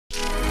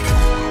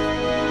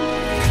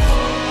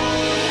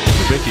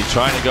Vicky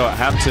trying to go at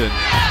Hampton.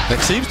 There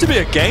seems to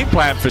be a game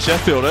plan for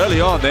Sheffield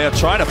early on. They are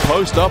trying to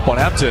post up on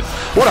Hampton.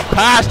 What a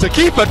pass to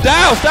keeper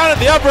Dowse down at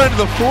the other end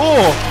of the floor.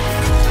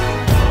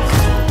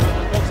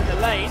 In the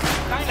lane,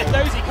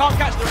 Edozie can't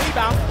catch the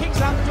rebound.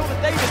 Kicks out to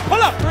Jordan Davis. Pull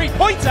up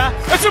three-pointer.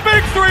 It's a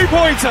big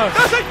three-pointer.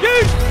 That's a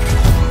huge.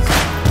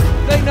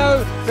 They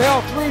know they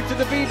are through to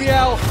the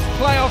BBL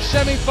Playoffs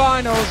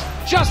semi-finals.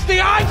 Just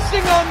the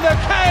icing on the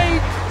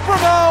cake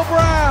from Earl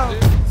Brown.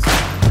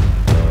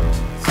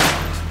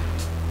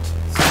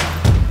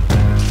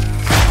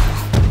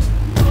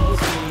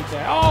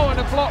 Oh, and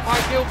a block by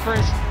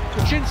Gilchrist.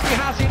 Kaczynski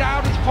has it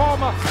out. It's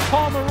Palmer.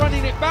 Palmer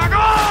running it back.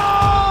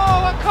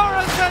 Oh,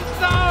 Okoro says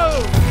no.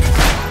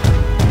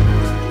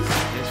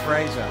 Here's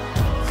Fraser.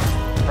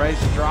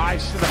 Fraser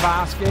drives to the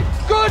basket.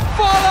 Good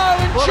follow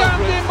and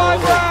jammed in by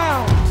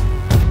Brown.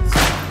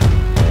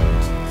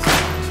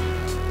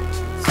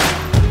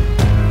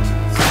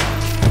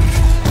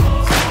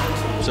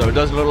 So it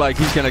doesn't look like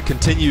he's going to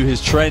continue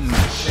his trend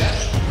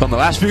from the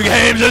last few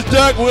games as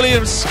Dirk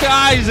Williams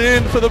skies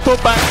in for the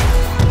putback.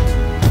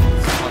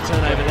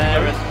 Turnover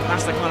there, and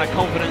that's the kind of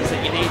confidence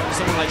that you need from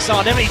someone like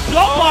Sard. He's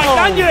blocked by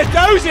Daniel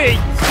Edozie.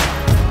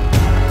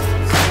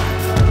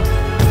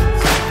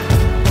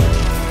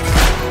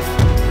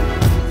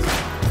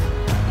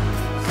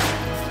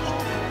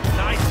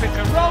 Nice pick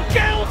and roll,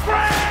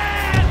 Gilchrist!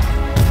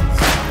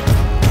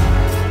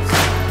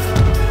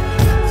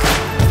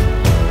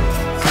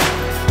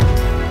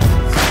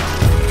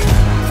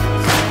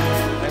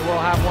 They will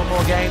have one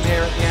more game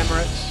here at the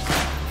Emirates.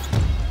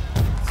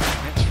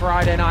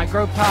 Friday night,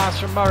 Grove pass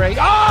from Murray.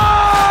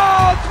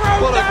 Oh,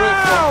 throw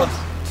down!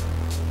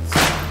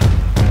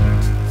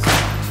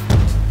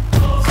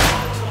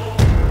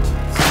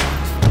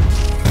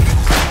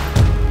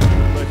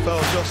 They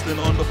fouled Justin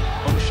on the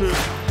shoot.